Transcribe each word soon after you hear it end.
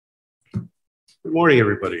Good morning,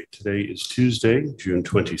 everybody. Today is Tuesday, June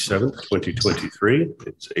 27th, 2023.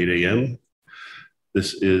 It's 8 a.m.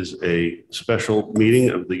 This is a special meeting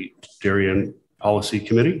of the Darien Policy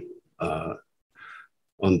Committee.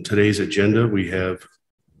 On today's agenda, we have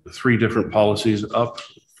three different policies up: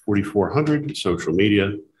 4400, social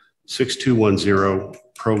media; 6210,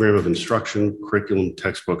 program of instruction, curriculum,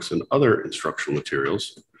 textbooks, and other instructional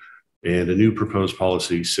materials; and a new proposed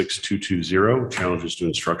policy, 6220, challenges to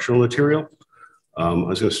instructional material. I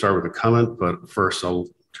was going to start with a comment, but first I'll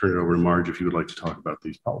turn it over to Marge if you would like to talk about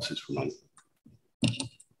these policies for a moment. Do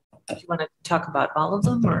you want to talk about all of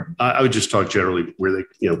them, or? I would just talk generally where they,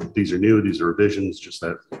 these are new, these are revisions, just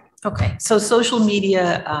that. Okay, so social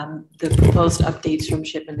media, the proposed updates from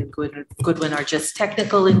Shipman and Goodwin are just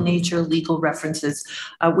technical in nature, legal references.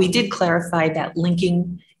 We did clarify that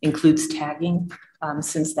linking includes tagging,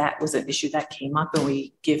 since that was an issue that came up, and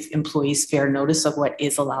we give employees fair notice of what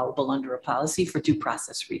is allowable under a policy for due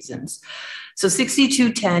process reasons. So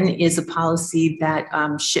 6210 is a policy that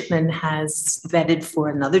Shipman has vetted for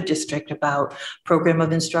another district about program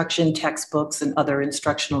of instruction, textbooks, and other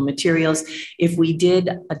instructional materials. If we did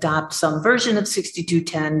adopt some version of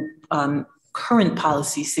 6210, current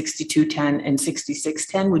policy 6210 and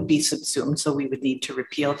 6610 would be subsumed, so we would need to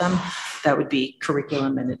repeal them. That would be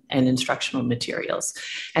curriculum and instructional materials.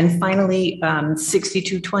 And finally,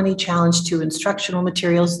 6220, challenge to instructional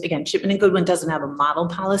materials. Again, Shipman and Goodwin doesn't have a model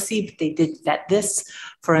policy, but they did vet this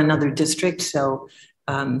for another district. So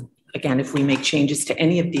again, if we make changes to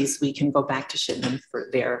any of these, we can go back to Shipman for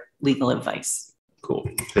their legal advice. Cool.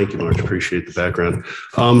 Thank you, Marge. Appreciate the background.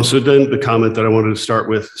 So then the comment that I wanted to start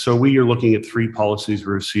with. So we are looking at three policies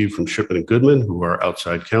we received from Shipman and Goodman, who are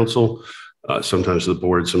outside counsel, sometimes the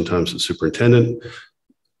board, sometimes the superintendent.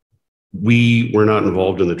 We were not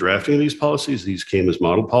involved in the drafting of these policies. These came as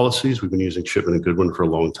model policies. We've been using Shipman and Goodwin for a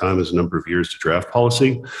long time, as a number of years, to draft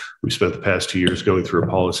policy. We spent the past 2 years going through a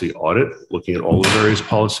policy audit, looking at all the various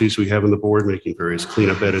policies we have in the board, making various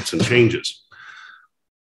cleanup edits and changes.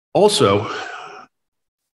 Also,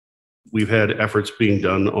 we've had efforts being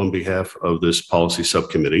done on behalf of this policy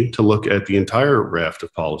subcommittee to look at the entire raft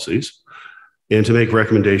of policies and to make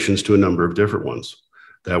recommendations to a number of different ones.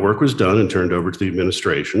 That work was done and turned over to the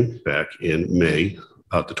administration back in May,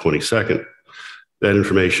 about the 22nd. That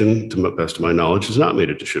information, to the best of my knowledge, has not made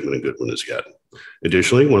it to Shipman and Goodwin as yet.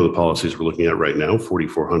 Additionally, one of the policies we're looking at right now,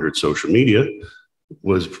 4400, social media,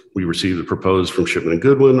 we received a proposal from Shipman and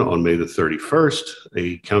Goodwin on May the 31st.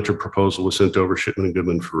 A counter proposal was sent over Shipman and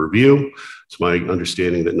Goodwin for review. It's my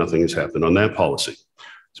understanding that nothing has happened on that policy.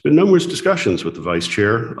 There's been numerous discussions with the vice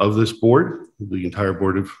chair of this board, the entire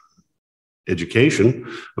Board of Education,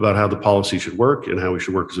 about how the policy should work and how we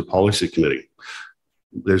should work as a policy committee.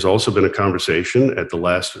 There's also been a conversation at the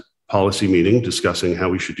last policy meeting discussing how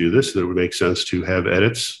we should do this, that it would make sense to have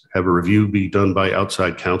edits, have a review be done by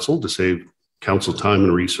outside counsel to save council time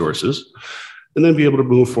and resources, and then be able to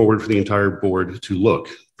move forward for the entire board to look,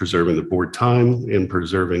 preserving the board time and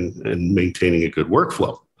preserving and maintaining a good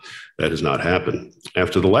workflow. That has not happened.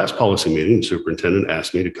 After the last policy meeting, the superintendent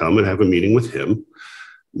asked me to come and have a meeting with him,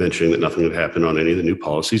 mentioning that nothing had happened on any of the new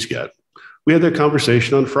policies yet. We had that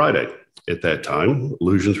conversation on Friday. At that time,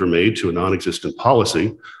 allusions were made to a non-existent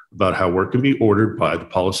policy about how work can be ordered by the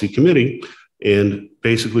policy committee, and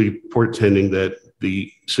basically portending that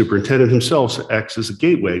the superintendent himself acts as a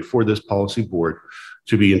gateway for this policy board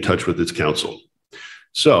to be in touch with its council.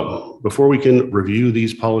 So before we can review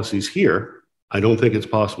these policies here, I don't think it's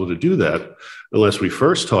possible to do that unless we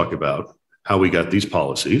first talk about how we got these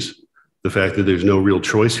policies, the fact that there's no real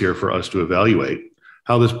choice here for us to evaluate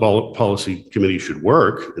how this policy committee should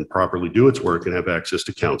work and properly do its work and have access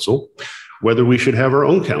to counsel, whether we should have our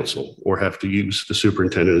own counsel or have to use the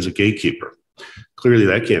superintendent as a gatekeeper. Clearly,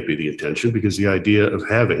 that can't be the intention, because the idea of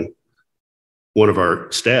having one of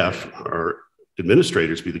our staff, our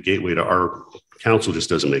administrators, be the gateway to our council just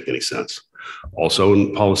doesn't make any sense. Also,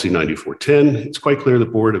 in policy 9410, it's quite clear the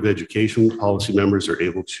Board of Education policy members are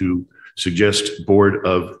able to suggest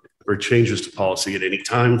changes to policy at any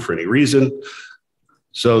time for any reason.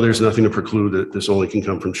 So there's nothing to preclude that this only can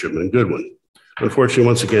come from Shipman and Goodwin. Unfortunately,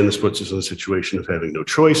 once again, this puts us in a situation of having no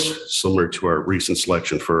choice, similar to our recent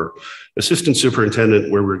selection for assistant superintendent,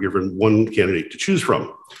 where we're given one candidate to choose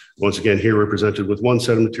from. Once again, here we're presented with one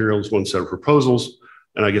set of materials, one set of proposals,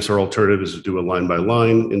 and I guess our alternative is to do a line by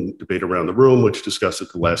line and debate around the room, which discussed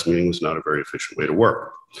at the last meeting was not a very efficient way to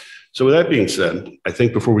work. So with that being said, I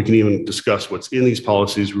think before we can even discuss what's in these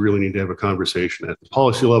policies, we really need to have a conversation at the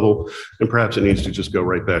policy level, and perhaps it needs to just go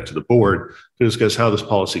right back to the board to discuss how this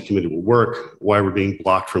policy committee will work, why we're being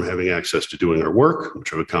blocked from having access to doing our work,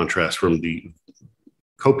 which I would contrast from the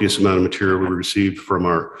copious amount of material we received from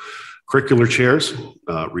our curricular chairs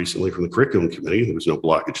recently from the curriculum committee. There was no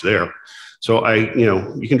blockage there. So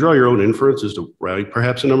you can draw your own inference as to why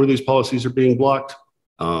perhaps a number of these policies are being blocked,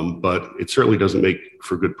 but it certainly doesn't make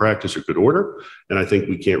for good practice or good order. And I think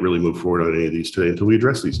we can't really move forward on any of these today until we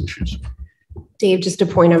address these issues. Dave, just a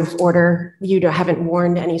point of order. You haven't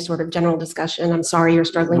warned any sort of general discussion. I'm sorry you're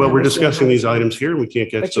struggling. Well, we're discussing these items here and we can't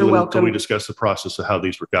get to them until we discuss the process of how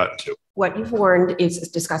these were gotten to. What you've warned is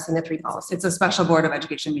discussing the 3 policies. It's a special Board of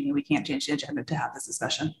Education meeting. We can't change the agenda to have this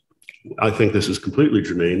discussion. I think this is completely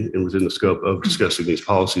germane and within the scope of discussing these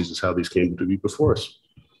policies is how these came to be before us.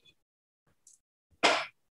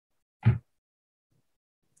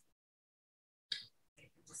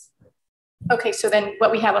 Okay, so then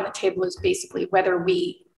what we have on the table is basically whether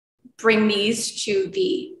we bring these to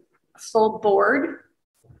the full board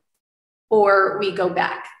or we go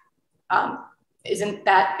back. Isn't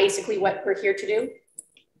that basically what we're here to do?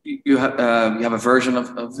 You have a version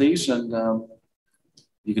of these, and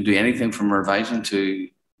you can do anything from revising to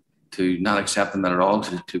not accept them at all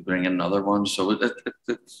to bring in another one. So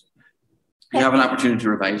you have an opportunity to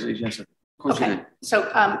revise these. Yes, of course you do. So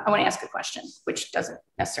I want to ask a question, which doesn't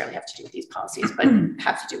necessarily have to do with these policies, but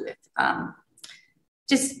have to do with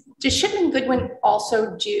does Shipman and Goodwin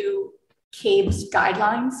also do CABE's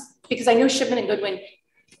guidelines? Because I know Shipman and Goodwin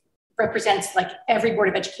represents like every Board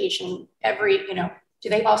of Education, do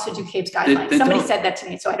they also do CABE's guidelines? Somebody said that to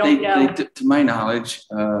me, so I don't know. To my knowledge,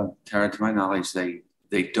 Tara, to my knowledge,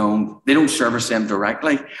 they don't service them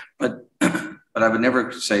directly, but I would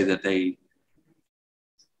never say that they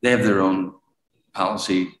have their own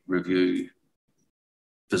policy review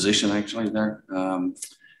position actually there,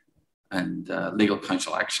 and legal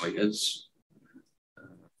counsel actually is.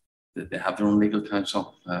 They have their own legal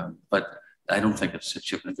counsel, but I don't think it's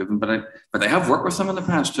Shipman and Goodwin. But I have worked with them in the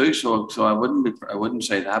past too, so I wouldn't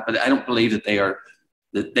say that. But I don't believe that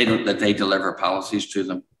they deliver policies to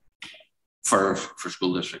them for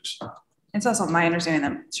school districts. It's also my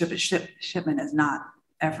understanding that Shipman is not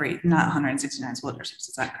 169 school districts.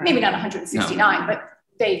 Is that correct? Maybe not 169, but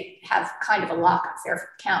they have kind of a lock on Fairfield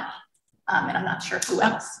County. And I'm not sure who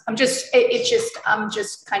else. I'm just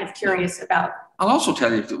kind of curious about. I'll also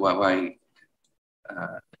tell you why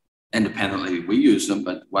independently we use them,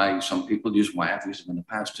 but why some people use them, why I've used them in the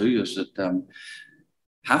past too, is that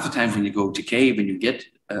half the time when you go to CABE and you get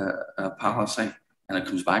a policy and it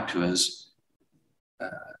comes back to us,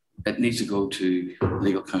 it needs to go to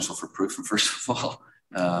legal counsel for proof, first of all,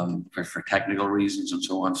 for technical reasons and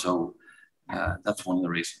so on. So that's one of the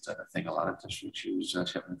reasons that I think a lot of districts use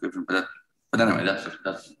Shipman and Goodwin. But anyway, that's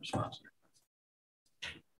the response.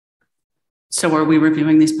 So are we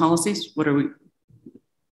reviewing these policies? What are we?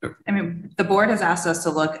 I mean, the board has asked us to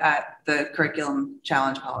look at the curriculum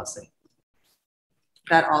challenge policy.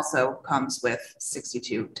 That also comes with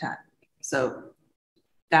 6210. So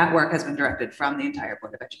that work has been directed from the entire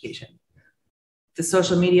Board of Education. The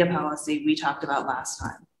social media policy we talked about last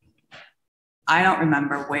time. I don't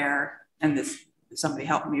remember where, and somebody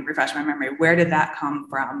helped me refresh my memory, where did that come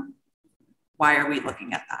from? Why are we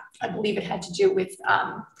looking at that? I believe it had to do with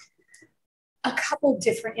a couple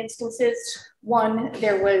different instances. One,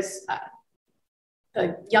 there was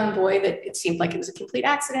a young boy that it seemed like it was a complete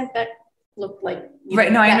accident that looked like.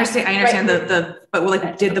 Right, no, I understand right. But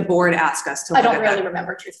like, did the board ask us to look at that? I don't really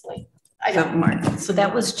remember, truthfully. So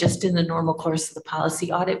that was just in the normal course of the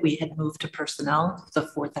policy audit. We had moved to personnel, the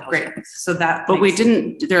 4,000. Great. So that, but we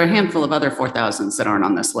didn't, there are a handful of other 4,000s that aren't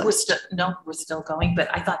on this list. We're still going,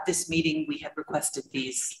 but I thought this meeting we had requested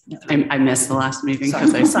these. I missed the last meeting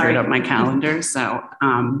because I screwed up my calendar. So,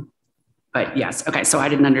 but yes. Okay. So I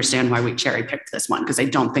didn't understand why we cherry picked this one because I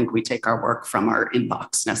don't think we take our work from our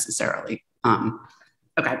inbox necessarily.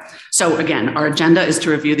 Okay, so again, our agenda is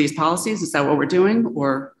to review these policies. Is that what we're doing,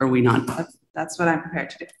 or are we not? That's what I'm prepared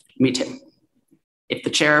to do. Me too. If the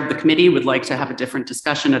chair of the committee would like to have a different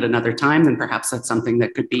discussion at another time, then perhaps that's something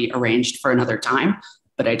that could be arranged for another time,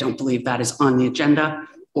 but I don't believe that is on the agenda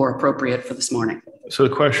or appropriate for this morning. So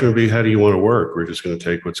the question would be, how do you want to work? We're just going to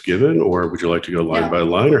take what's given, or would you like to go line by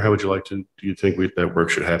line, or how would you like to, do you think that work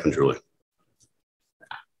should happen, Julie?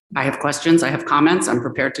 I have questions, I have comments. I'm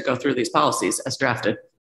prepared to go through these policies as drafted.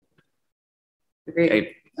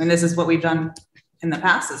 Agreed. And this is what we've done in the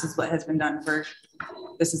past. This is what has been done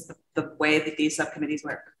this is the way that these subcommittees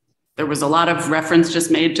work. There was a lot of reference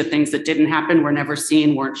just made to things that didn't happen, were never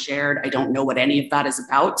seen, weren't shared. I don't know what any of that is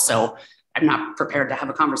about. So I'm not prepared to have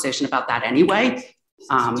a conversation about that anyway.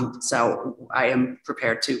 So I am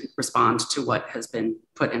prepared to respond to what has been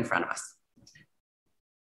put in front of us.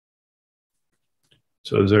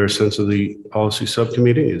 So is there a sense of the policy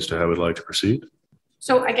subcommittee as to how we'd like to proceed?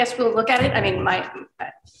 So I guess we'll look at it. I mean,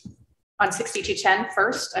 on 6210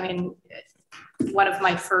 first, I mean, one of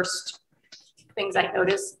my first things I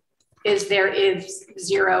noticed is there is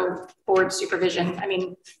 0 board supervision. I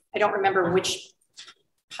mean, I don't remember which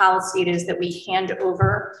policy it is that we hand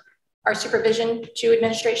over our supervision to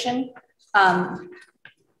administration. But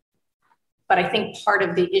I think part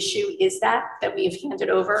of the issue is that we have handed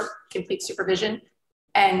over complete supervision,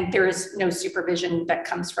 and there is no supervision that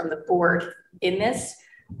comes from the board in this.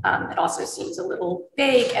 It also seems a little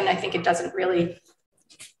vague, and I think it doesn't really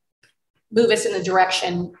move us in the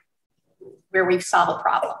direction where we solve a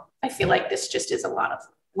problem. I feel like this just is a lot of.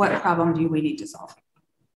 What problem do we need to solve?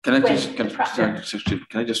 Can I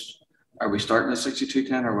just, are we starting at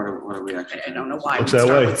 6210 or what are we actually? I don't know why. What's that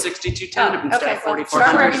way? With 6210 instead okay, of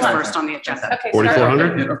 4400 first on the agenda. Okay,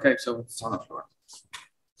 4,400? Okay, so it's on the floor.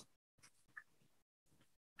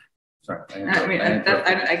 Sorry. I mean,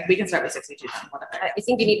 we can start with 6210, whatever. I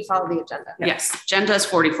think you need to follow the agenda. Yes, agenda is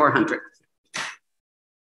 4400.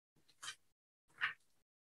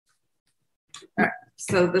 All right.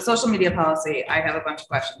 So the social media policy, I have a bunch of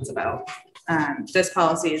questions about. This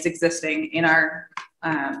policy is existing in our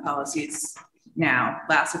policies now,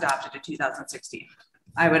 last adopted in 2016.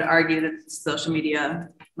 I would argue that the social media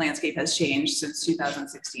landscape has changed since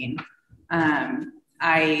 2016.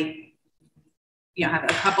 I have a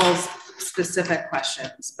couple specific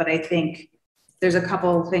questions, but I think there's a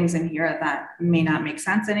couple things in here that may not make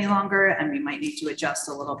sense any longer, and we might need to adjust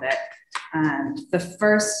a little bit. The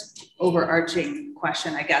first overarching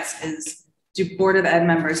question, I guess, is, do Board of Ed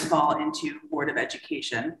members fall into Board of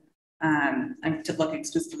Education? I'm looking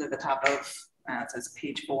specifically at the top of, it says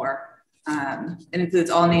page 4. It includes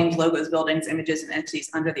all names, logos, buildings, images, and entities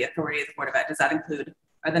under the authority of the Board of Ed. Does that include,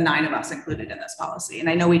 are the 9 of us included in this policy? And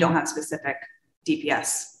I know we don't have specific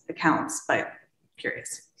DPS accounts, but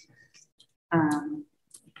curious.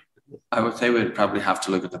 I would say we'd probably have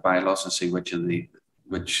to look at the bylaws and see what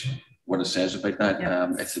it says about that.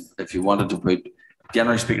 Yep. If you wanted to put,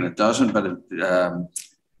 generally speaking, it doesn't, but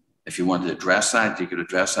if you wanted to address that, you could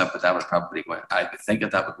address that, but that would probably go in, I think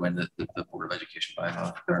that would go in the Board of Education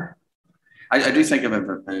bylaw. Sure. I do think of it,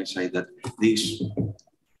 I say that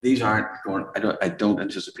these aren't going, I don't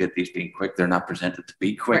anticipate these being quick. They're not presented to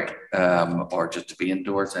be quick, or just to be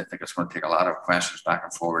endorsed. I think it's going to take a lot of questions back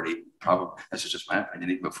and forward, probably, this is just my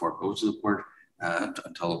opinion, even before it goes to the board,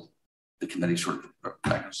 until the committee sort of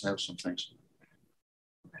reconciles some things.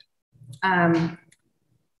 I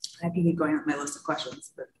can keep going with my list of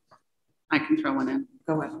questions, but I can throw one in.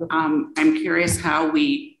 Go ahead. I'm curious how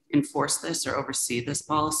we enforce this or oversee this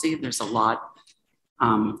policy. There's a lot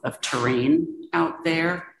of terrain out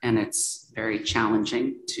there, and it's very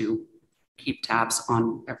challenging to keep tabs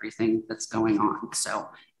on everything that's going on. So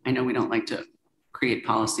I know we don't like to create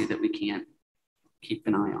policy that we can't keep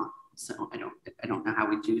an eye on. So I don't know how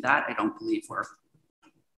we do that. I don't believe we're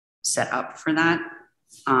set up for that.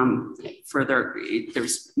 Further,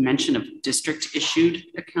 there's mention of district issued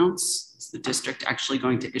accounts. Is the district actually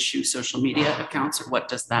going to issue social media accounts, or what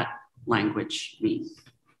does that language mean?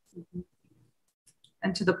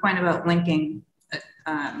 And to the point about linking,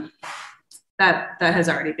 that has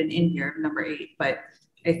already been in here, number 8, but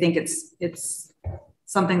I think it's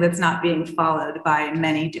something that's not being followed by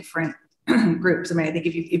many different groups. I mean, I think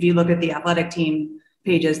if you look at the athletic team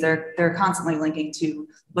pages, they're constantly linking to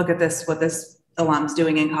look at this, what this alum's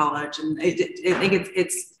doing in college, and I think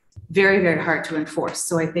it's very, very hard to enforce.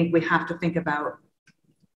 So I think we have to think about,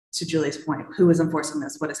 to Julie's point, who is enforcing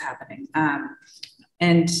this, what is happening.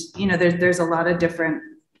 And there's a lot of different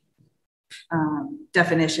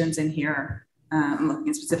definitions in here. I'm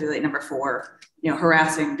looking specifically at number 4,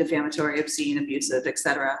 harassing, defamatory, obscene, abusive,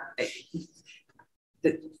 etc.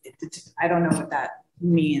 I don't know what that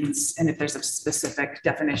means, and if there's a specific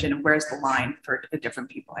definition, and where's the line for different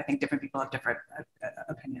people. I think different people have different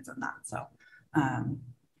opinions on that. So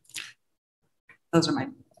those are my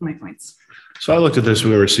points. So I looked at this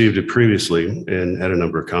when we received it previously and had a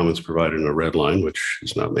number of comments provided in a red line, which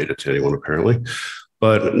has not made it to anyone apparently.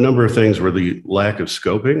 But a number of things were the lack of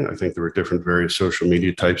scoping. I think there were different various social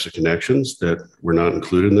media types of connections that were not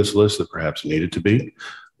included in this list that perhaps needed to be.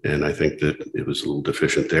 And I think that it was a little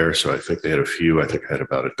deficient there. So I think they had a few. I think I had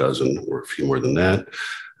about a dozen or a few more than that.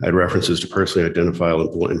 I had references to personally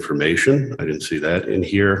identifiable information. I didn't see that in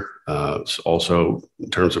here. Also, in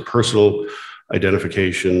terms of personal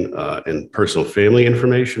identification and personal family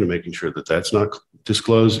information, and making sure that that's not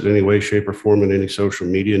disclosed in any way, shape, or form in any social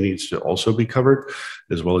media needs to also be covered,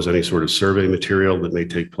 as well as any sort of survey material that may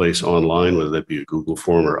take place online, whether that be a Google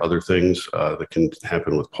form or other things that can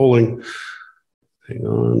happen with polling. Hang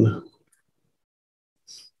on.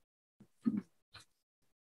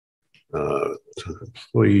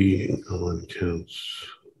 Employee online accounts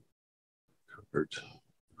covered.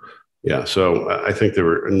 Yeah, so I think there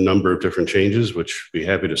were a number of different changes, which I'd be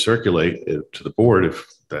happy to circulate to the board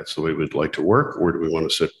if that's the way we'd like to work, or do we want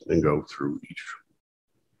to sit and go through each?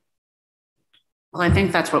 Well, I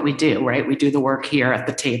think that's what we do, right? We do the work here at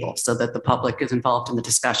the table so that the public is involved in the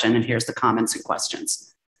discussion and here's the comments and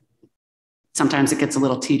questions. Sometimes it gets a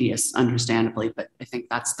little tedious, understandably, but I think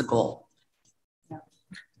that's the goal. Yeah.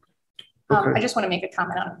 Okay. I just want to make a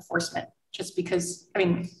comment on enforcement, just because, I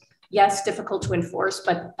mean, yes, difficult to enforce,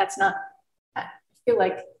 but that's not, I feel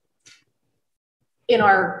like in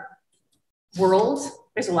our world,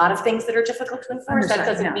 there's a lot of things that are difficult to enforce. That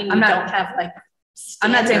doesn't mean we don't have like standards.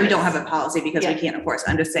 I'm not saying we don't have a policy because we can't enforce.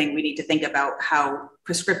 I'm just saying we need to think about how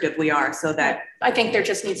prescriptive we are so that. I think there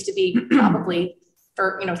just needs to be probably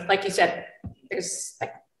for, you know, like you said, there's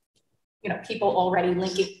like, you know, people already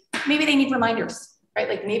linking, maybe they need reminders, right?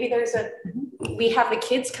 Like maybe there's a, we have the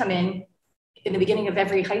kids come in the beginning of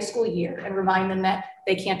every high school year and remind them that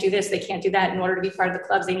they can't do this, they can't do that in order to be part of the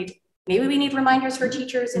clubs. They need, maybe we need reminders for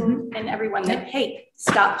teachers and everyone that, hey,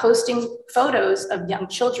 stop posting photos of young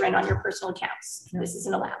children on your personal accounts. This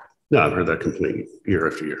isn't allowed. No, I've heard that complaint year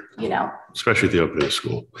after year. You know, especially at the opening of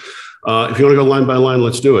school. If you want to go line by line,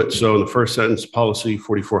 let's do it. So in the first sentence, policy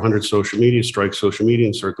 4400, social media, strike social media,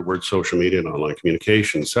 insert the word social media and online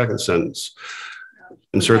communication. Second sentence,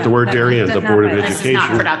 insert the word Darien, the Board of Education. This is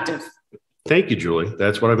not productive. Thank you, Julie.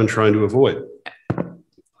 That's what I've been trying to avoid.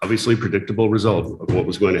 Obviously, predictable result of what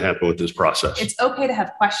was going to happen with this process. It's okay to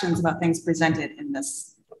have questions about things presented in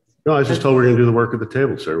this. No, I was just told we're going to do the work at the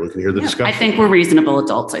table so everyone can hear the discussion. I think we're reasonable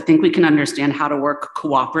adults. I think we can understand how to work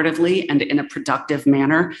cooperatively and in a productive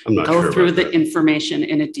manner. Go through the information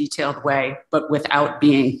in a detailed way, but without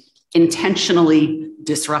being intentionally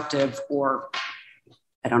disruptive or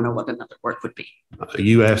I don't know what another word would be.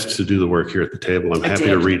 You asked to do the work here at the table. I'm happy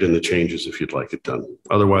to read in the changes if you'd like it done.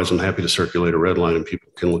 Otherwise, I'm happy to circulate a red line and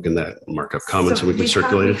people can look in that and mark up comments and we can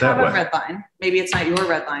circulate it that way. A red line. Maybe it's not your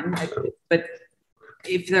red line, but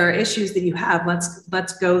if there are issues that you have,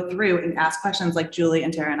 let's go through and ask questions like Julie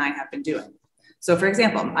and Tara and I have been doing. So for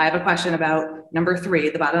example, I have a question about number 3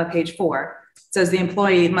 at the bottom of page 4. It says the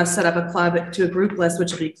employee must set up a club to a group list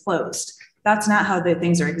which will be closed. That's not how the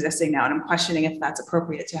things are existing now. And I'm questioning if that's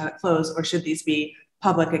appropriate to have it closed, or should these be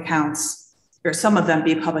public accounts, or some of them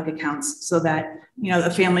be public accounts, so that, you know, the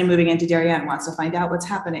family moving into Darien wants to find out what's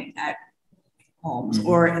happening at homes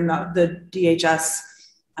or in the DHS,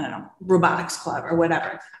 I don't know, robotics club or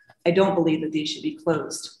whatever. I don't believe that these should be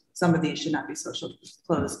closed. Some of these should not be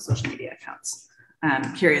closed social media accounts.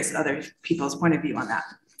 I'm curious other people's point of view on that.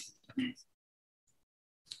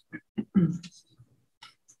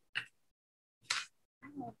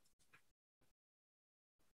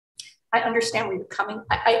 I understand where you're coming.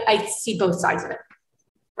 I see both sides of it,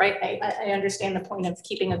 right? I understand the point of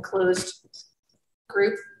keeping a closed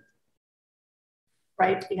group,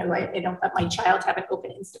 right? You know, I don't let my child have an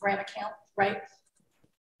open Instagram account, right?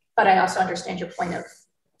 But I also understand your point of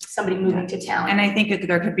somebody moving to town. And I think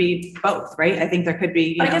there could be both, right? I think there could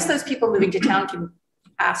be, I guess those people moving to town can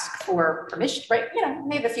ask for permission, right? You know,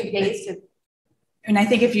 maybe a few days to. And I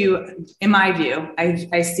think if you, in my view,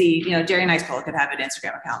 I see, you know, Jerry Nice could have an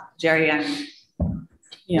Instagram account. Jerry and,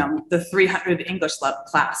 you know, the 300 English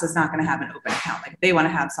class is not going to have an open account. Like if they want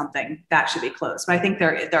to have something, that should be closed. But I think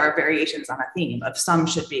there are variations on a theme of some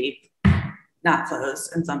should be not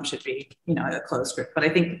closed and some should be, you know, a closed group. But I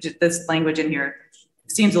think this language in here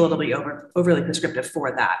seems a little bit overly prescriptive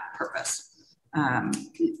for that purpose.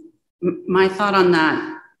 My thought on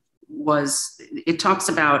that was it talks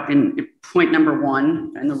about in point number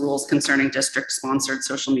 1 in the rules concerning district sponsored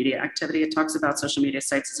social media activity, it talks about social media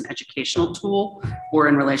sites as an educational tool or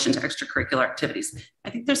in relation to extracurricular activities. I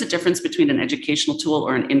think there's a difference between an educational tool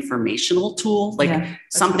or an informational tool, like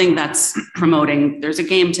something that's promoting, there's a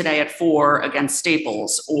game today at 4 against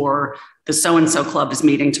Staples, or the so-and-so club is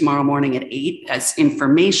meeting tomorrow morning at 8 as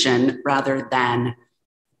information rather than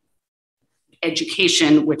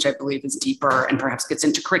education, which I believe is deeper and perhaps gets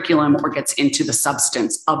into curriculum or gets into the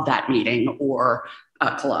substance of that meeting or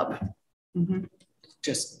a club.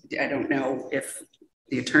 Just, I don't know if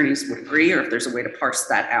the attorneys would agree or if there's a way to parse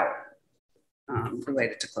that out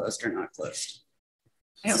related to closed or not closed.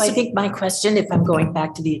 So I think my question, if I'm going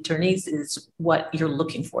back to the attorneys, is what you're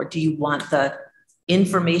looking for. Do you want the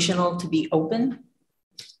informational to be open?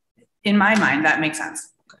 In my mind, that makes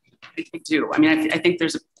sense. I do. I mean, I think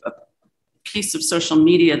there's a piece of social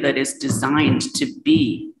media that is designed to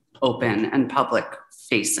be open and public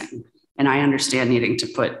facing. And I understand needing to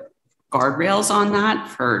put guardrails on that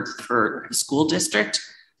for a school district,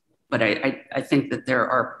 but I think that there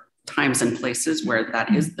are times and places where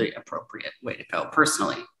that is the appropriate way to go.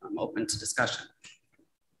 Personally, I'm open to discussion.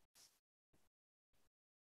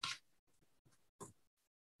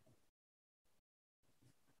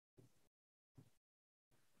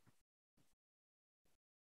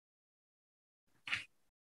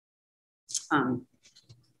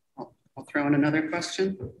 I'll throw in another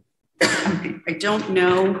question. I don't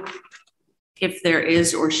know if there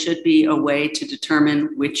is or should be a way to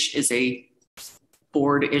determine which is a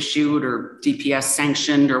board issued or DPS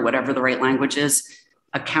sanctioned or whatever the right language is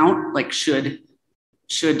account. Like should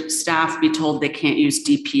staff be told they can't use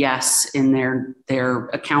DPS in their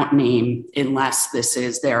account name unless this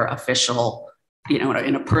is their official, you know,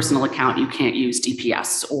 in a personal account, you can't use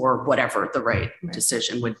DPS or whatever the right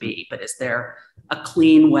decision would be. But is there a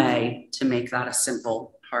clean way to make that a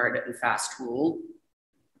simple, hard and fast rule?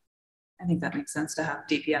 I think that makes sense to have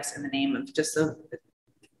DPS in the name of just so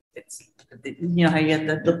it's, you know, how you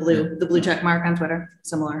get the blue check mark on Twitter,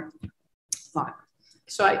 similar thought.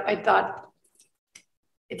 So I thought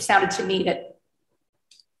it sounded to me that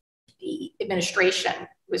the administration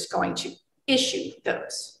was going to issue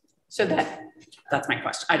those so that. That's my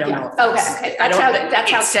question. I don't know. Okay.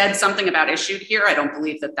 That's how it said something about issued here. I don't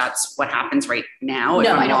believe that that's what happens right now.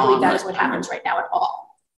 No, I don't believe that is what happens right now at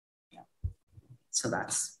all. So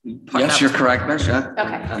that's. Yes, you're correct, Liz. Yeah.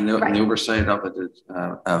 Okay. And the oversight of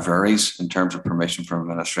it varies in terms of permission from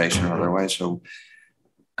administration or otherwise. So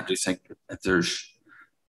I do think if there's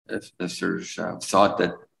thought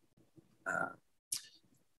that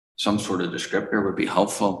some sort of descriptor would be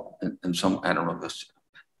helpful in some, I don't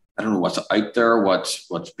know what's out there,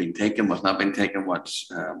 what's being taken, what's not being taken,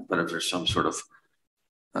 but if there's some sort of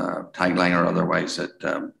tagline or otherwise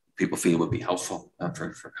that people feel would be helpful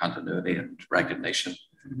for continuity and recognition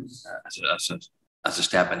as a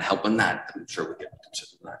step in helping that, I'm sure we can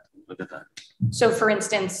consider that. Look at that. So, for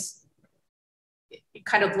instance, you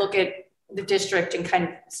kind of look at the district and kind of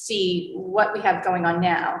see what we have going on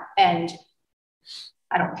now, and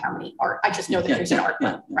I don't know how many art. I just know that there's an art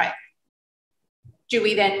club, right? Do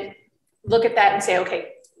we then look at that and say,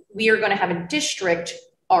 okay, we are going to have a district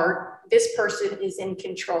art. This person is in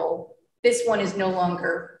control. This one is no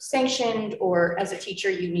longer sanctioned, or as a teacher,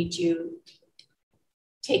 you need to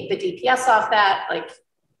take the DPS off that. Like,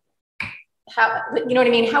 how, you know what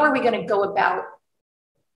I mean? How are we going to go about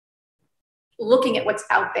looking at what's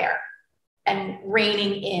out there and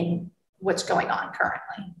reining in what's going on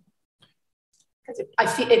currently?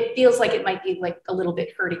 Because it feels like it might be like a little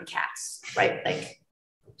bit herding cats, right? Like.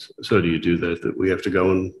 So do you do that we have to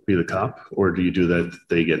go and be the cop, or do you do that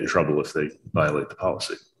they get in trouble if they violate the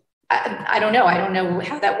policy? I don't know. I don't know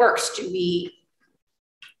how that works. Do we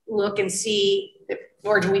look and see,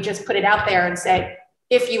 or do we just put it out there and say,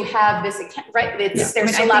 if you have this account, right?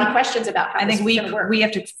 There's a lot of questions about how this is going to work. We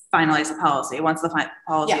have to finalize the policy. Once the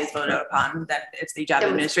policy is voted upon, then it's the job of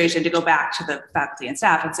administration to go back to the faculty and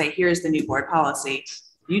staff and say, here's the new board policy.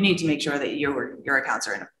 You need to make sure that your accounts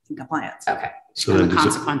are in compliance. Okay. So then the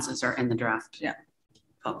consequences are in the draft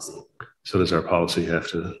policy. So does our policy have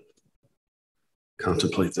to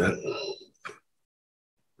contemplate that,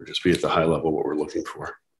 or just be at the high level what we're looking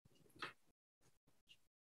for?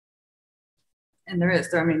 And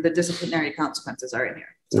I mean, the disciplinary consequences are in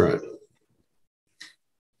here. Right.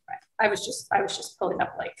 I was just pulling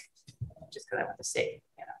up, like, just because I want to say,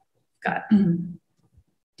 you know, got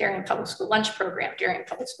Darien Public School lunch program, Darien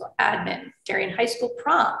Public School admin, Darien High School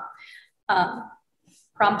prom,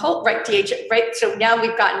 prom poll, right? Right. So now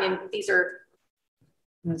we've gotten in.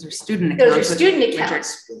 Those are student accounts. Those are student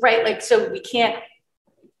accounts, right? Like, so we can't,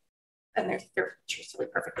 and they're truthfully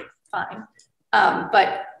perfectly fine,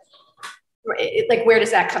 but like, where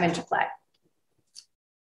does that come into play?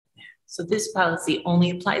 So this policy only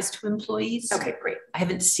applies to employees. Okay, great. I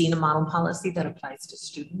haven't seen a model policy that applies to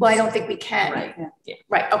students. Well, I don't think we can. Right. Yeah.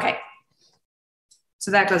 Right. Okay.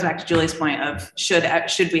 So that goes back to Julie's point of should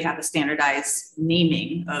we have a standardized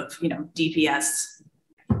naming of, you know, DPS,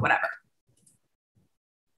 whatever,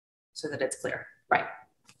 so that it's clear. Right.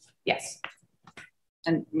 Yes.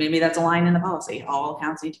 And maybe that's a line in the policy. All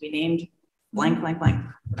accounts need to be named blank, blank, blank.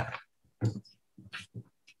 Whatever.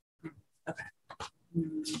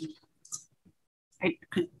 Okay.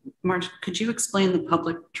 Marge, could you explain the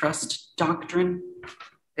public trust doctrine?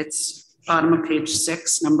 It's bottom of page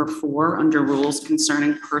 6, number 4, under rules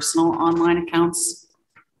concerning personal online accounts.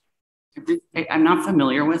 I'm not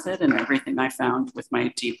familiar with it, and everything I found with my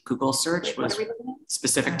deep Google search was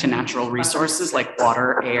specific to natural resources like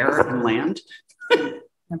water, air, and land.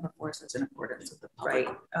 Number 4 says in accordance with the public.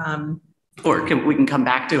 Right. Or we can come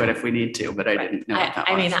back to it if we need to, but I didn't know what that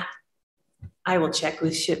was. I mean, I will check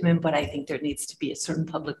with Shipman, but I think there needs to be a certain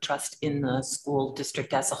public trust in the school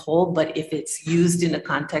district as a whole. But if it's used in a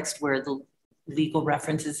context where the legal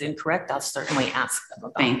reference is incorrect, I'll certainly ask them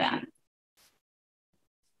about that.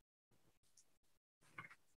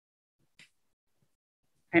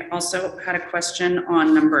 I also had a question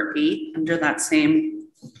on number 8 under that same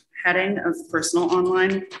heading of personal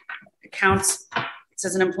online accounts. It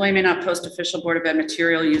says an employee may not post official Board of Ed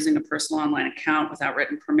material using a personal online account without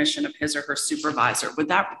written permission of his or her supervisor. Would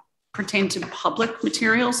that pertain to public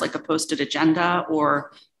materials like a posted agenda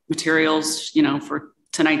or materials, you know, for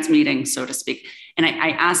tonight's meeting, so to speak? And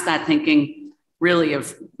I asked that thinking really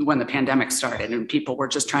of when the pandemic started and people were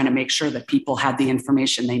just trying to make sure that people had the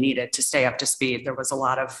information they needed to stay up to speed. There was a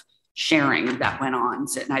lot of sharing that went on.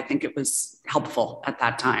 And I think it was helpful at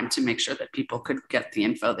that time to make sure that people could get the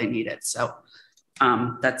info they needed. So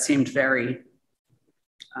that seemed very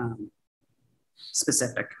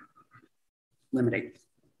specific, limiting.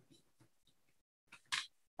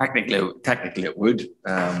 Technically it would.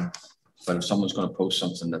 But if someone's going to post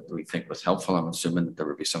something that we think was helpful, I'm assuming that there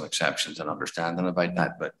would be some exceptions and understanding about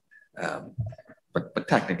that. But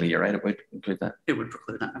technically, you're right. It would include that. It would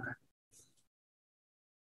preclude that. Okay.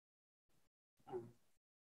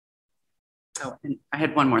 Oh, and I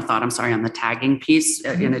had one more thought. I'm sorry on the tagging piece.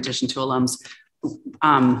 In addition to alums,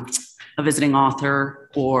 a visiting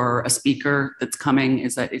author or a speaker that's coming.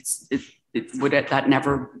 Is that would that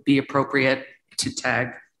never be appropriate to tag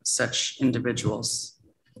such individuals?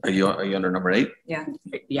 Are you under number 8? Yeah.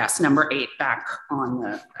 Yes, number 8 back on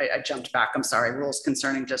the, I jumped back, I'm sorry, rules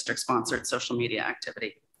concerning district sponsored social media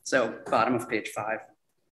activity. So bottom of page 5.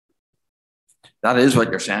 That is what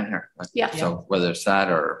you're saying here. Right? Yeah. So whether it's that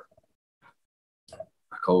or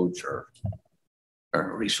a coach or a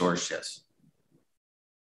resource, yes.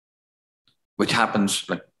 Which happens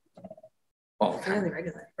like all the time. Fairly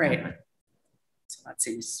regular. Right. So that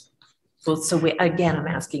seems. Well, so again, I'm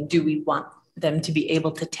asking, do we want them to be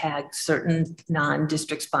able to tag certain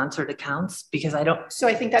non-district sponsored accounts? Because I don't. So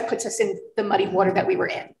I think that puts us in the muddy water that we were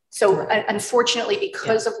in. So unfortunately,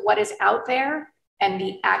 because of what is out there and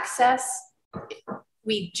the access,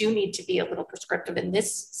 we do need to be a little prescriptive in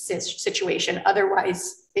this situation.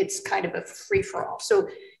 Otherwise, it's kind of a free for all. So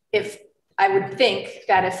if I would think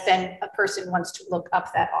that if then a person wants to look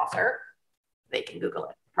up that author, they can Google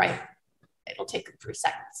it, right? It'll take them 3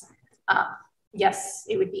 seconds. Yes,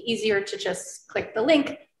 it would be easier to just click the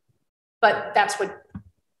link, but that's what,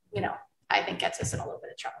 you know, I think gets us in a little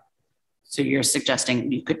bit of trouble. So you're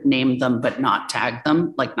suggesting you could name them, but not tag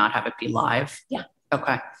them, like not have it be live? Yeah.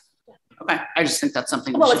 Okay. Yeah. Okay. I just think that's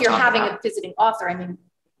something. Well, if you're having a visiting author, I mean,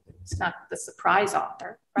 it's not the surprise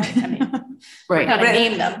author, right? I mean, right. No, but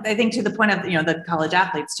name them. I think to the point of, you know, the college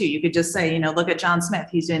athletes too, you could just say, you know, look at John Smith.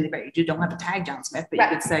 He's doing the great. You don't have to tag John Smith, but right.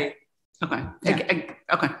 You could say. Okay. Yeah.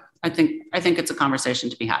 Okay. I think it's a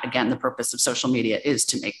conversation to be had. Again, the purpose of social media is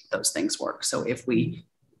to make those things work. So if we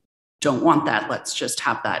don't want that, let's just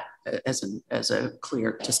have that as a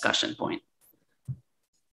clear discussion point.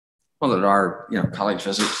 Well, there are, you know, college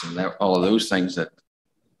visits and all of those things that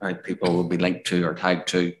people will be linked to or tagged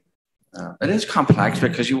to. It is complex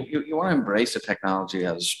because you want to embrace the technology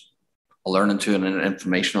as a learning tool and an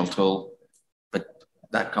informational tool, but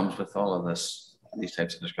that comes with all of these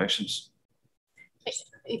types of discussions.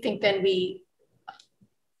 I think then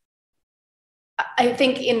I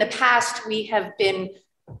think in the past we have been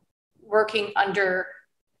working under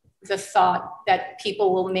the thought that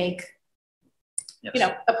people will make, yes, you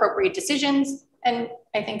know, appropriate decisions. And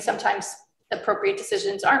I think sometimes appropriate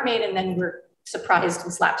decisions aren't made and then we're surprised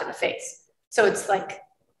and slapped in the face. So it's like,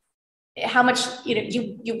 how much, you know,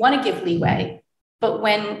 you want to give leeway, but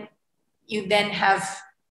when you then have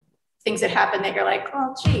things that happen that you're like,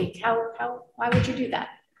 oh, gee, why would you do that?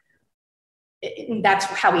 And that's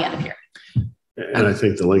how we end up here. And I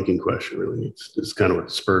think the linking question really is kind of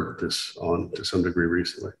what spurred this on to some degree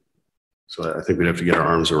recently. So I think we'd have to get our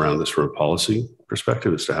arms around this from a policy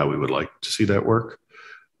perspective as to how we would like to see that work.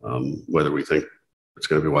 Whether we think it's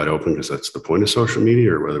going to be wide open because that's the point of social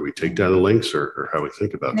media, or whether we take down the links, or how we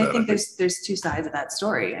think about that. I think there's 2 sides of that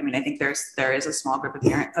story. I mean, I think there is a small group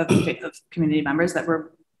of community members that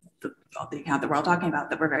were the account that we're all talking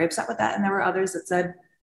about that were very upset with that, and there were others that said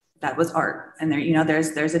that was art, and there, you know,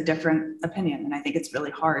 there's a different opinion, and I think it's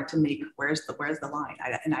really hard to make where's the line,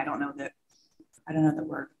 I don't know that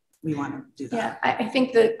we want to do that. Yeah, I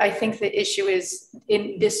think the issue is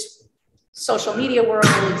in this social media world,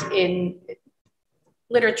 in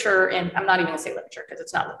literature, and I'm not even going to say literature because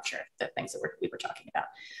it's not literature, the things that we were talking about.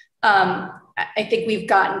 I think we've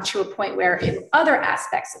gotten to a point where in other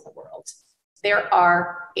aspects of the world, there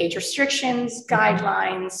are age restrictions,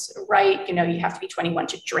 guidelines, right? You know, you have to be 21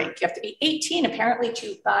 to drink. You have to be 18 apparently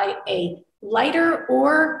to buy a lighter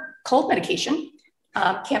or cold medication.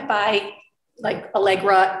 Can't buy like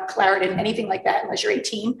Allegra, Claritin, anything like that unless you're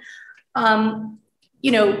 18.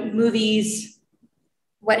 You know, movies,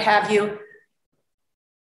 what have you.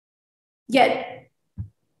 Yet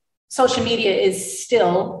social media is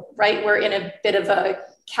still, right? We're in a bit of a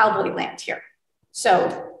cowboy land here.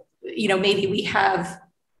 So, you know, maybe we have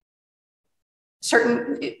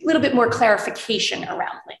a little bit more clarification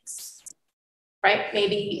around links, right?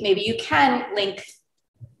 Maybe you can link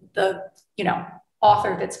the, you know,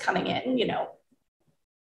 author that's coming in, you know,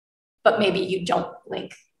 but maybe you don't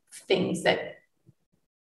link things that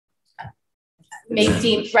may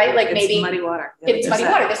seem, right? Like maybe muddy water. It's muddy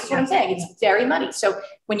water. This is what I'm saying. It's very muddy. So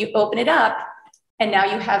when you open it up and now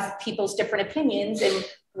you have people's different opinions and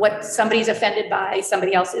what somebody's offended by,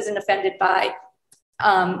 somebody else isn't offended by,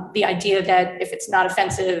 the idea that if it's not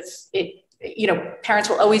offensive, you know, parents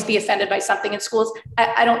will always be offended by something in schools.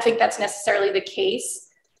 I don't think that's necessarily the case.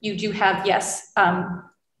 You do have, yes,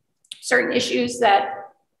 certain issues that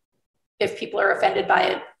if people are offended by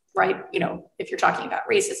it, right, you know, if you're talking about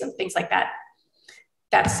racism, things like that,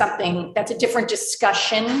 that's something, that's a different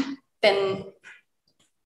discussion than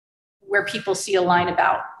where people see a line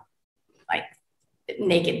about like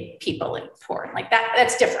naked people in porn, like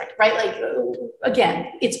that's different, right? Like,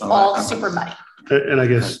 again, it's all super muddy. And I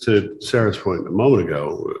guess to Sarah's point a moment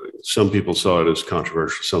ago, some people saw it as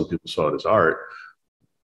controversial, some people saw it as art.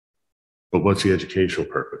 But what's the educational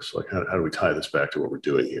purpose? Like, how do we tie this back to what we're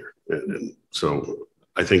doing here? And so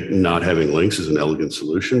I think not having links is an elegant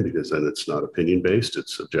solution because then it's not opinion-based,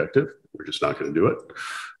 it's subjective. We're just not going to do it.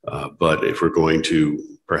 But if we're going to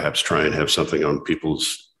perhaps try and have something on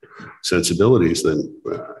people's sensibilities, then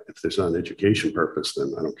if there's not an education purpose,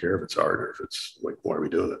 then I don't care if it's art or if it's like, why are we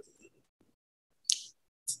doing it?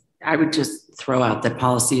 I would just throw out that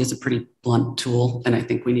policy is a pretty blunt tool. And I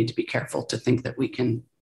think we need to be careful to think that we can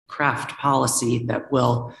craft policy that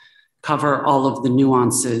will cover all of the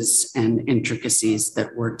nuances and intricacies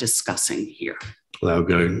that we're discussing here. Well,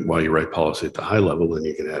 while you write policy at the high level, then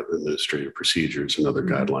you can have administrative procedures and other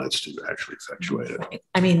guidelines to actually effectuate it.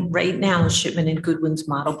 I mean, right now, Shipman and Goodwin's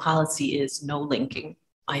model policy is no linking.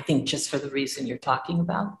 I think just for the reason you're talking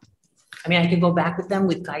about. I mean, I could go back with them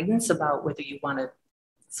with guidance about whether you want to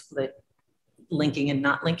split linking and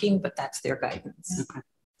not linking, but that's their guidance. Okay,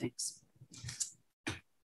 thanks.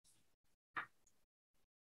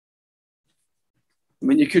 I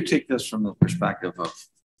mean, you could take this from the perspective of,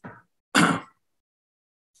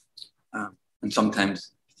 and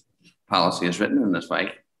sometimes policy is written in this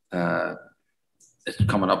way. It's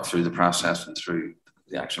coming up through the process and through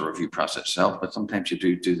the actual review process itself, but sometimes you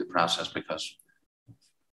do the process because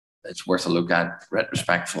it's worth a look at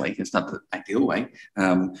retrospectively. It's not the ideal way,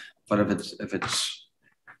 but if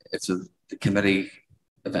the committee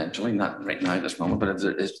eventually, not right now at this moment, but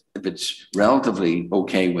if it's relatively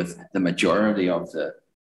okay with the majority of the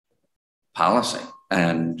policy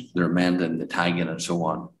and they're amending the tagging and so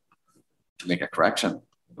on to make a correction,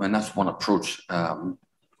 I mean, that's one approach that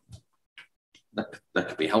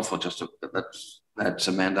could be helpful. Just to, let's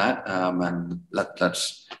amend that and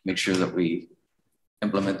let's make sure that we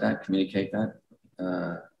implement that, communicate that,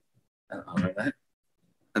 and honor that.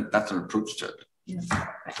 And that's an approach to it. Yeah.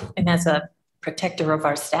 And as a protector of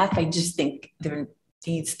our staff, I just think there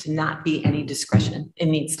needs to not be any discretion. It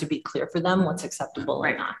needs to be clear for them what's acceptable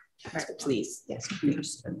or not. Right. So please, yes,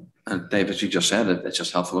 understood. And Dave, as you just said, it's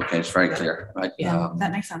just helpful. Okay, it's very clear, right? Yeah,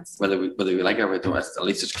 that makes sense. Whether we like it or we don't, at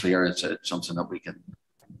least it's clear. It's something that we can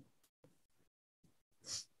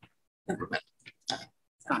implement.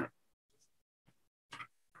 Got it.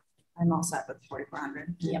 I'm all set with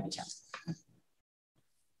 4,400. Yeah, me too.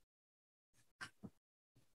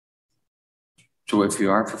 So if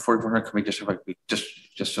you are for 4,400, can we just have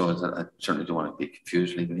just so that I certainly don't want to be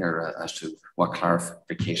confused leaving here as to what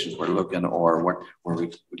clarifications we're looking or where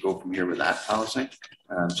we go from here with that policy,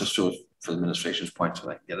 just so for the administration's point, so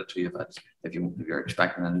I can get it to you if you're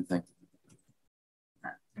expecting anything. I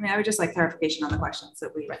mean, I would just like clarification on the questions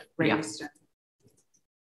that we raised. Yeah.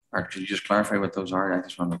 Or could you just clarify what those are? I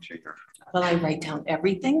just want to make sure you're. Well, I write down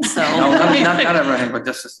everything, so. No, not everything, but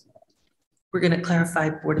this is. We're going to clarify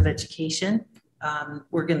Board of Education.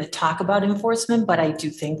 We're going to talk about enforcement, but I do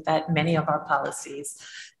think that many of our policies,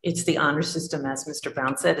 it's the honor system, as Mr.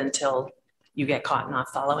 Brown said, until you get caught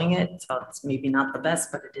not following it. So it's maybe not the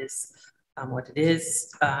best, but it is what it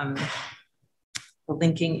is. The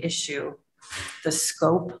linking issue, the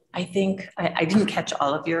scope, I think, I didn't catch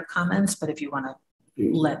all of your comments, but if you want to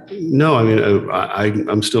No, I mean,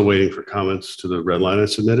 I'm still waiting for comments to the red line I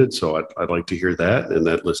submitted, so I'd like to hear that, and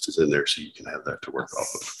that list is in there, so you can have that to work off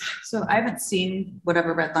of. So I haven't seen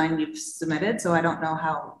whatever red line you've submitted, so I don't know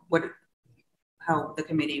how the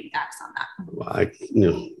committee acts on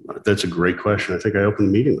that. That's a great question. I think I opened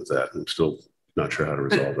the meeting with that. I'm still not sure how to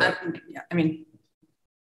resolve that.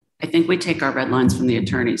 I think we take our red lines from the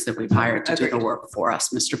attorneys that we've hired to do the work for us.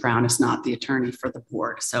 Mr. Brown is not the attorney for the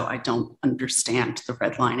board, so I don't understand the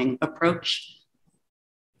redlining approach.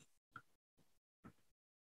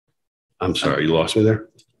 I'm sorry, you lost me there?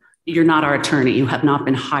 You're not our attorney. You have not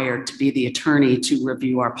been hired to be the attorney to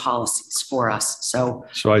review our policies for us. So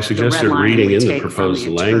I suggested reading in the proposed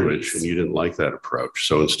language, and you didn't like that approach.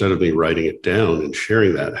 So instead of me writing it down and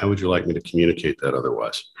sharing that, how would you like me to communicate that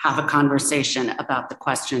otherwise? Have a conversation about the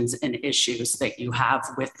questions and issues that you have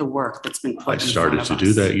with the work that's been put in front of us. I started to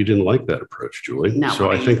do that. You didn't like that approach, Julie. No.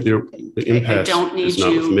 So I think the impasse is not with me.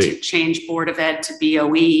 I don't need you to change Board of Ed to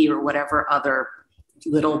BOE or whatever other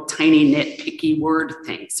little tiny nitpicky word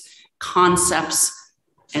things. Concepts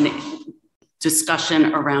and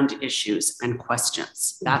discussion around issues and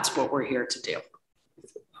questions. That's what we're here to do.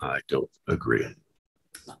 I don't agree.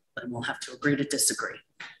 Well, then we'll have to agree to disagree.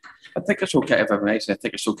 I think it's okay, if I may say, I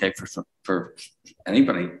think it's okay for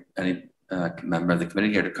anybody, any member of the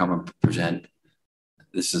committee here to come and present.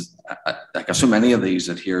 This is like so many of these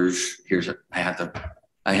that here's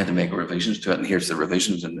I had to make revisions to it, and here's the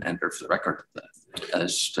revisions and enter for the record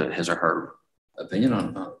as to his or her opinion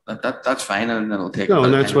on that's fine, and then it'll take. No,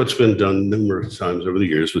 and that's what's been done numerous times over the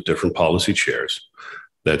years with different policy chairs.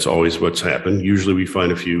 That's always what's happened. Usually we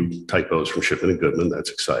find a few typos from Shipman and Goodman. That's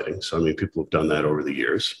exciting. So, I mean, people have done that over the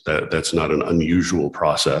years. That's not an unusual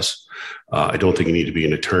process. I don't think you need to be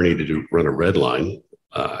an attorney to run a red line.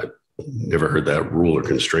 Never heard that rule or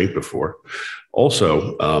constraint before.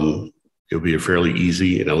 Also, it'll be a fairly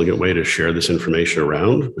easy and elegant way to share this information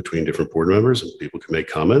around between different board members, and people can make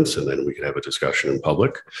comments, and then we can have a discussion in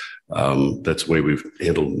public. That's the way we've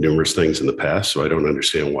handled numerous things in the past. So I don't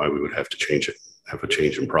understand why we would have to change it, have a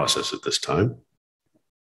change in process at this time.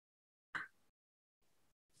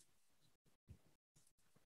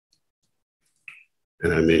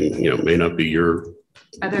 And I mean, it may not be your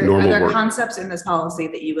Are there concepts in this policy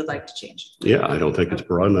that you would like to change? Yeah, I don't think it's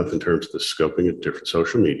broad enough in terms of the scoping of different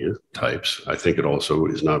social media types. I think it also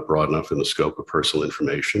is not broad enough in the scope of personal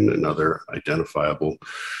information and other identifiable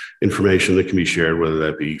information that can be shared, whether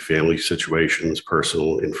that be family situations,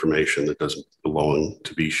 personal information that doesn't belong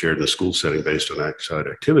to be shared in a school setting based on outside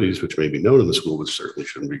activities, which may be known in the school, but certainly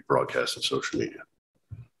shouldn't be broadcast on social media.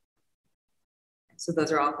 So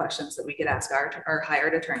those are all questions that we could ask our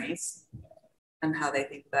hired attorneys and how they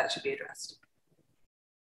think that should be addressed.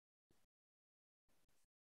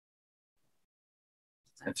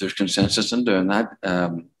 If there's consensus in doing that,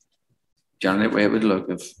 generally the way it would look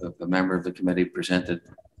if a member of the committee presented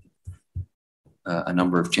a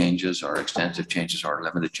number of changes or extensive changes or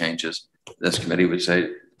limited changes, this committee would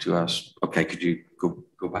say to us, okay, could you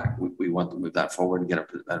go back? We want to move that forward and get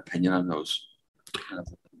an opinion on those.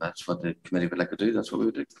 That's what the committee would like to do. That's what we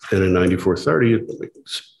would do. And in 9430,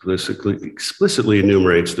 it explicitly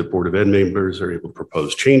enumerates that Board of Ed members are able to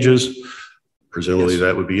propose changes. Presumably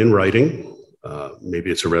that would be in writing. Maybe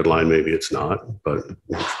it's a red line, maybe it's not, but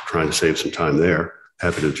we're trying to save some time there.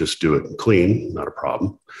 Happy to just do it clean, not a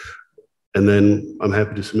problem. And then I'm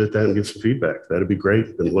happy to submit that and get some feedback. That'd be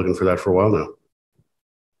great. Been looking for that for a while now.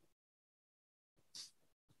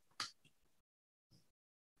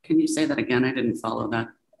 Can you say that again? I didn't follow that.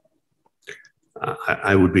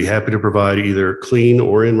 I would be happy to provide either clean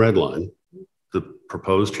or in red line the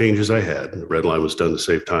proposed changes I had. The red line was done to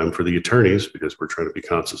save time for the attorneys because we're trying to be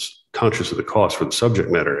conscious of the cost for the subject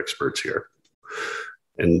matter experts here,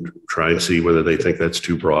 and try and see whether they think that's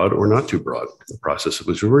too broad or not too broad. The process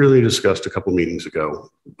was really discussed a couple meetings ago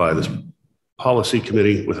by this policy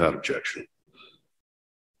committee without objection.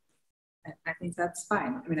 I think that's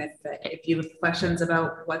fine. I mean, if you have questions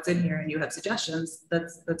about what's in here and you have suggestions,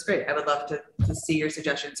 that's great. I would love to see your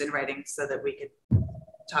suggestions in writing so that we could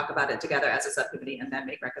talk about it together as a subcommittee and then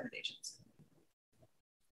make recommendations.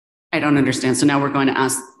 I don't understand. So now we're going to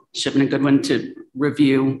ask Shipman and Goodwin to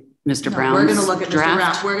review Mr. Brown's We're going to look at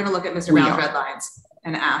draft. Mr. Brown. We're going to look at Mr. Brown's red lines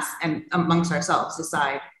and ask, and amongst ourselves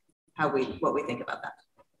decide what we think about that.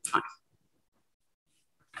 Fine.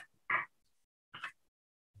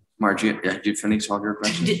 Margie, did you finish all your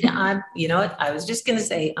questions? You know what? I was just going to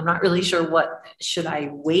say, I'm not really sure should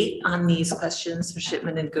I wait on these questions for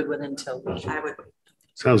Shipman and Goodwin until I would.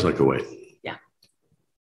 Sounds like a wait. Yeah.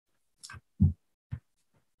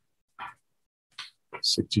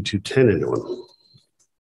 6210 anyone?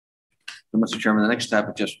 So, Mr. Chairman, the next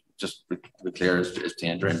step, just to be clear, is to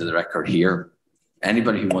enter into the record here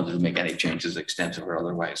anybody who wanted to make any changes, extensive or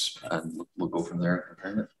otherwise, and we'll go from there.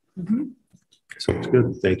 Mm-hmm. Sounds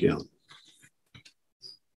good. Thank you.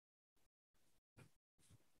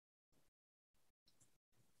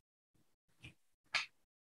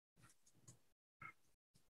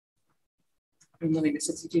 We're moving to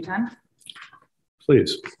 6210.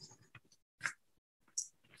 Please.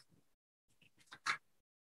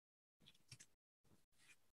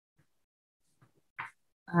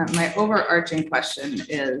 My overarching question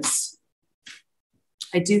is,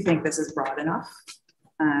 I do think this is broad enough.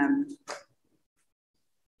 I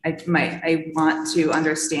want to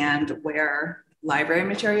understand where library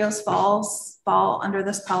materials fall under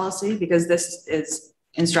this policy, because this is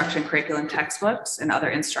instruction curriculum textbooks and other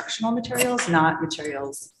instructional materials, not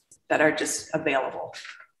materials that are just available.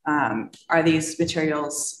 Are these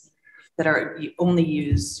materials that are only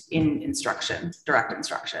used in instruction, direct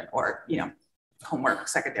instruction, or homework,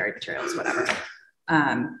 secondary materials, whatever?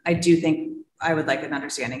 I do think I would like an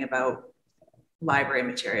understanding about library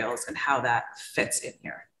materials and how that fits in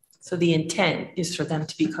here. So the intent is for them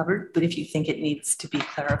to be covered, but if you think it needs to be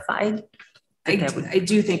clarified, I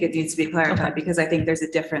do think it needs to be clarified, because I think there's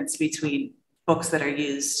a difference between books that are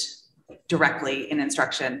used directly in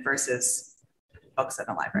instruction versus books in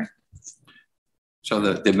a library. So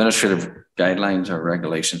the administrative guidelines or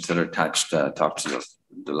regulations that are attached talk to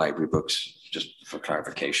the library books, just for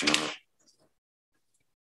clarification.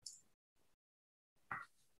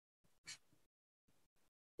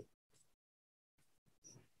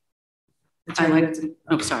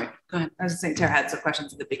 Oh, sorry. Go ahead. I was just saying Tara had some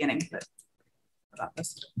questions at the beginning, but about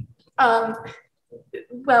this. Well,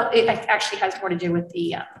 it actually has more to do with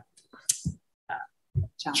the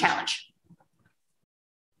challenge.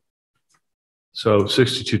 So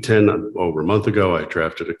 6210, over a month ago, I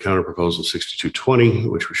drafted a counterproposal 6220,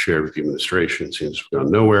 which was shared with the administration. Seems to have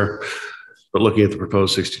gone nowhere. But looking at the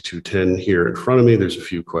proposed 6210 here in front of me, there's a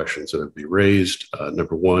few questions that have to be raised.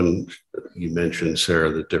 Number one, you mentioned,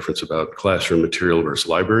 Sarah, the difference about classroom material versus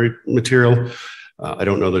library material. I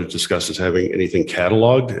don't know that it discusses having anything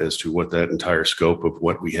cataloged as to what that entire scope of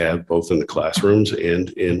what we have both in the classrooms and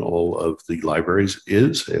in all of the libraries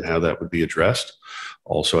is, and how that would be addressed.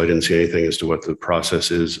 Also, I didn't see anything as to what the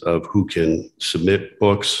process is of who can submit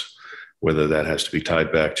books, whether that has to be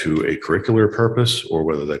tied back to a curricular purpose or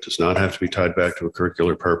whether that does not have to be tied back to a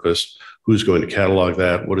curricular purpose. Who's going to catalog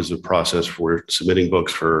that? What is the process for submitting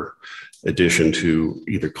books for addition to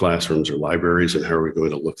either classrooms or libraries, and how are we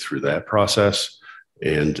going to look through that process?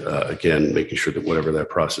 And again, making sure that whatever that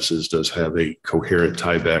process is does have a coherent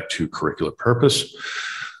tie back to curricular purpose.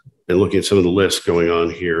 And looking at some of the lists going on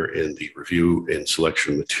here in the review and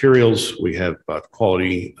selection of materials, we have about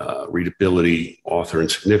quality, readability, author and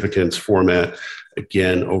significance, format.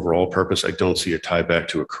 Again, overall purpose, I don't see a tie back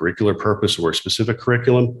to a curricular purpose or a specific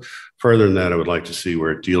curriculum. Further than that, I would like to see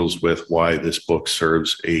where it deals with why this book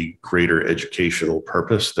serves a greater educational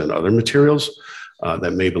purpose than other materials.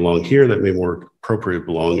 That may belong here, that may more appropriately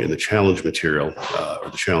belong in the challenge material or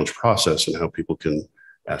the challenge process, and how people can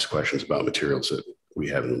ask questions about materials that we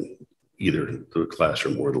have in either the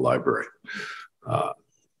classroom or the library.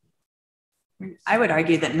 I would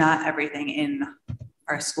argue that not everything in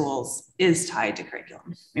our schools is tied to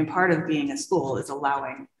curriculum. I mean, part of being a school is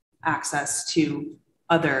allowing access to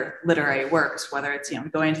other literary works, whether it's going to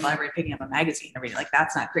the library, picking up a magazine and reading, like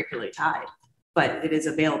that's not curricularly tied, but it is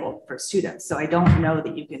available for students. So I don't know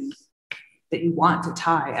that you want to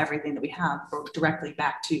tie everything that we have directly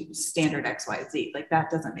back to standard XYZ. Like that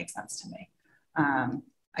doesn't make sense to me.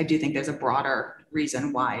 I do think there's a broader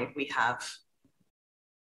reason why we have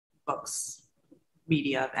books,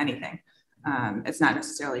 media, anything. It's not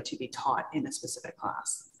necessarily to be taught in a specific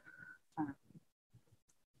class.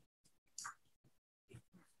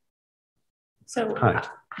 So, hi.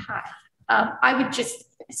 I would just,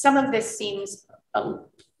 some of this seems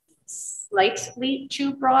slightly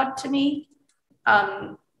too broad to me.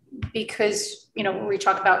 Because, when we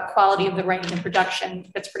talk about quality of the writing and production,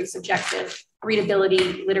 that's pretty subjective.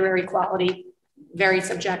 Readability, literary quality, very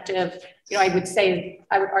subjective. I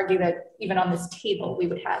would argue that even on this table, we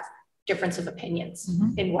would have difference of opinions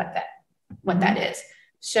in what that is.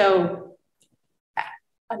 So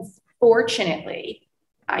unfortunately,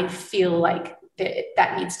 I feel like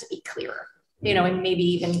that needs to be clearer, and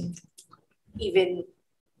maybe even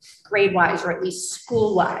grade-wise, or at least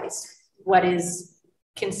school-wise, what is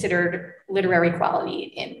considered literary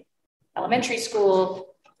quality in elementary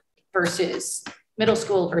school versus middle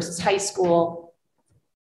school versus high school.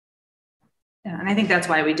 Yeah, and I think that's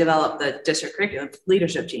why we developed the district curriculum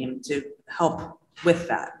leadership team, to help with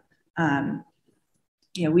that.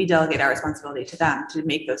 we delegate our responsibility to them to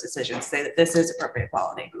make those decisions, say that this is appropriate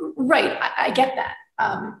quality. Right, I get that.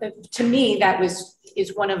 To me, that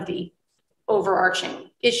is one of the overarching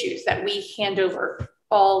issues, that we hand over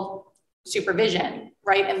all supervision,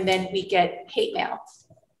 right? And then we get hate mail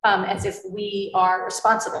as if we are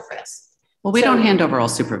responsible for this. Well, we don't hand over all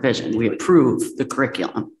supervision. We approve the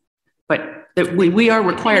curriculum, but we are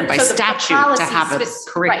required by statute to have a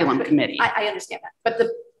curriculum committee. I understand that, but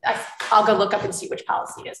I'll go look up and see which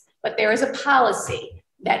policy it is. But there is a policy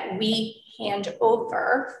that we hand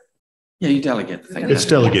over. Yeah, you delegate. It's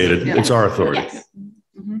delegated. Yes. It's our authority. Yes.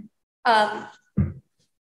 Mm-hmm.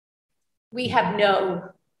 We have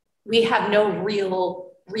no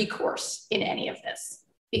real recourse in any of this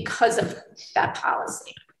because of that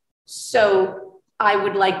policy. So I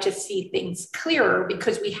would like to see things clearer,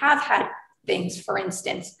 because we have had things, for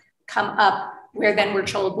instance, come up where then we're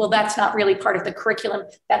told, well, that's not really part of the curriculum,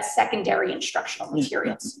 that's secondary instructional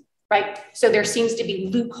materials, right? So there seems to be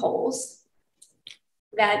loopholes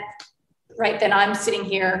that, right, then I'm sitting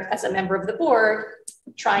here as a member of the board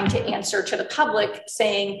trying to answer to the public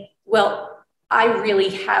saying, well, I really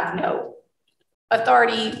have no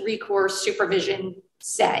authority, recourse, supervision,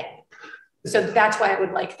 say. So that's why I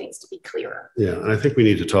would like things to be clearer. Yeah, and I think we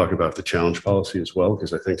need to talk about the challenge policy as well,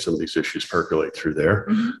 because I think some of these issues percolate through there.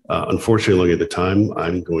 Mm-hmm. Unfortunately, looking at the time,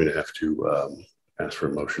 I'm going to have to ask for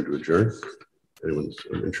a motion to adjourn. Anyone's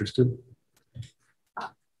interested?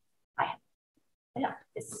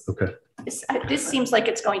 Okay. This seems like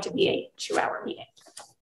it's going to be a 2-hour meeting.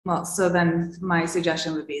 Well, so then my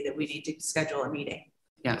suggestion would be that we need to schedule a meeting.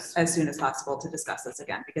 Yes. As soon as possible to discuss this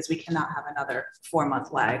again, because we cannot have another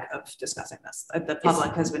 4-month lag of discussing this. The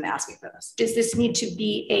public has been asking for this. Does this need to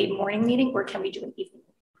be a morning meeting, or can we do an evening?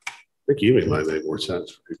 I think evening might make more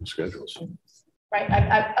sense for people's schedules. Right.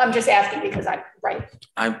 I'm just asking because I'm right.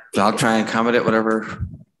 I'll try and accommodate whatever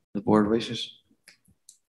the board wishes.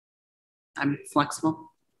 I'm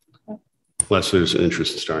flexible. Unless there's an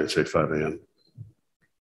interest in starting, say 5 a.m.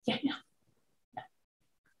 Yeah, no.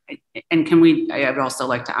 And I would also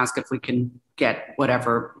like to ask if we can get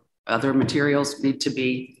whatever other materials need to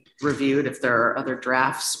be reviewed, if there are other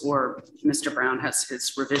drafts, or Mr. Brown has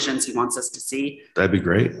his revisions he wants us to see. That'd be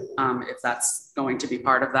great. If that's going to be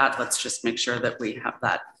part of that, let's just make sure that we have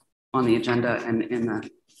that on the agenda and in the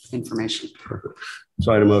information. Perfect.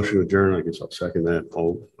 So I had a motion to adjourn. I guess I'll second that.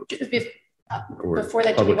 Before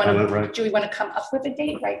that, do we want to come up with a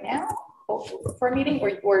date right now for a meeting,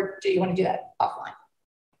 or do you want to do that offline?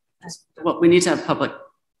 Well, we need to have public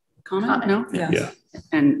comment. No? Yeah.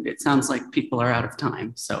 And it sounds like people are out of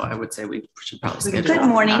time. So I would say we should probably schedule. Good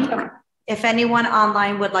morning. If anyone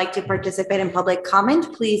online would like to participate in public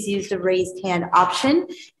comment, please use the raised hand option.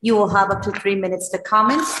 You will have up to 3 minutes to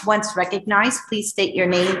comment. Once recognized, please state your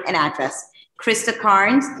name and address. Krista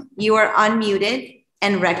Carnes, you are unmuted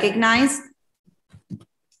and recognized.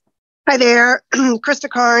 Hi there, Krista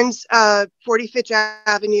Carnes, 45th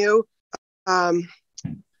Avenue.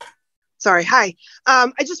 Sorry, hi.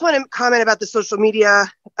 I just want to comment about the social media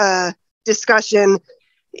discussion,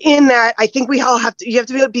 in that I think you have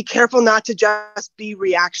to be careful not to just be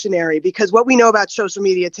reactionary, because what we know about social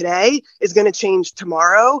media today is going to change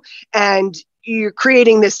tomorrow. And you're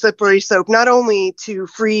creating this slippery slope, not only to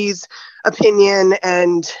freeze opinion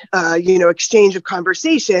and, exchange of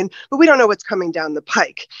conversation, but we don't know what's coming down the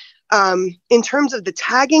pike. In terms of the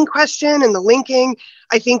tagging question and the linking,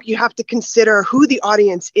 I think you have to consider who the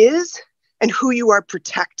audience is and who you are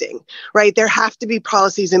protecting, right? There have to be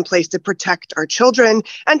policies in place to protect our children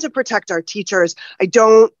and to protect our teachers.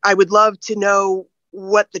 I would love to know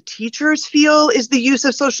what the teachers feel is the use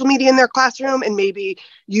of social media in their classroom, and maybe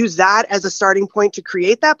use that as a starting point to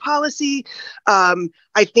create that policy.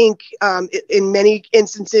 I think in many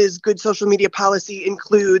instances, good social media policy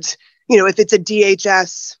includes, if it's a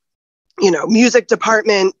DHS, music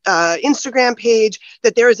department, Instagram page,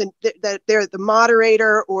 that the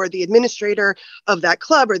moderator or the administrator of that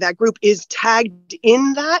club or that group is tagged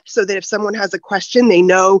in that, so that if someone has a question, they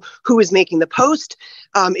know who is making the post.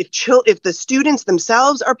 If the students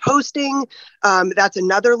themselves are posting, that's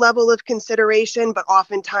another level of consideration, but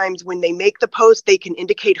oftentimes when they make the post, they can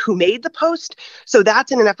indicate who made the post. So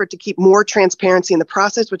that's in an effort to keep more transparency in the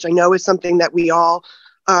process, which I know is something that we all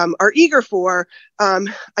are eager for.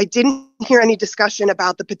 I didn't hear any discussion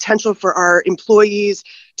about the potential for our employees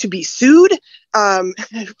to be sued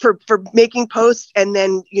for making posts, and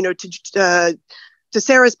then to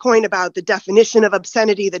Sarah's point about the definition of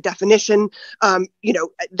obscenity, the definition,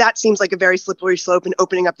 that seems like a very slippery slope in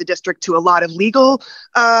opening up the district to a lot of legal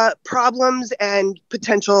problems and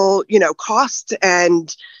potential, cost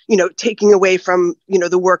and, taking away from,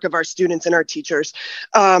 the work of our students and our teachers.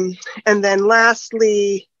 And then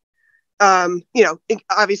lastly,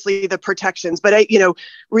 obviously the protections, but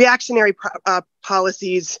reactionary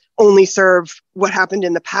policies only serve what happened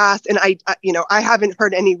in the past. And I haven't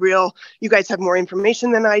heard any you guys have more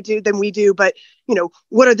information than we do, but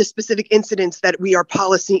what are the specific incidents that we are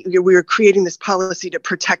creating this policy to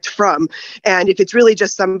protect from? And if it's really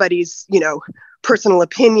just somebody's, personal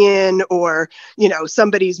opinion or,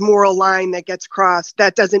 somebody's moral line that gets crossed,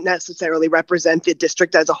 that doesn't necessarily represent the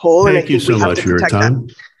district as a whole. Thank you so much for your time.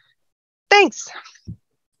 Thanks.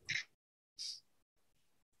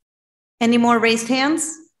 Any more raised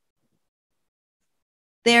hands?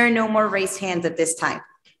 There are no more raised hands at this time.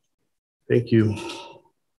 Thank you.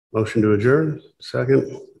 Motion to adjourn.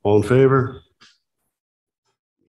 Second. All in favor?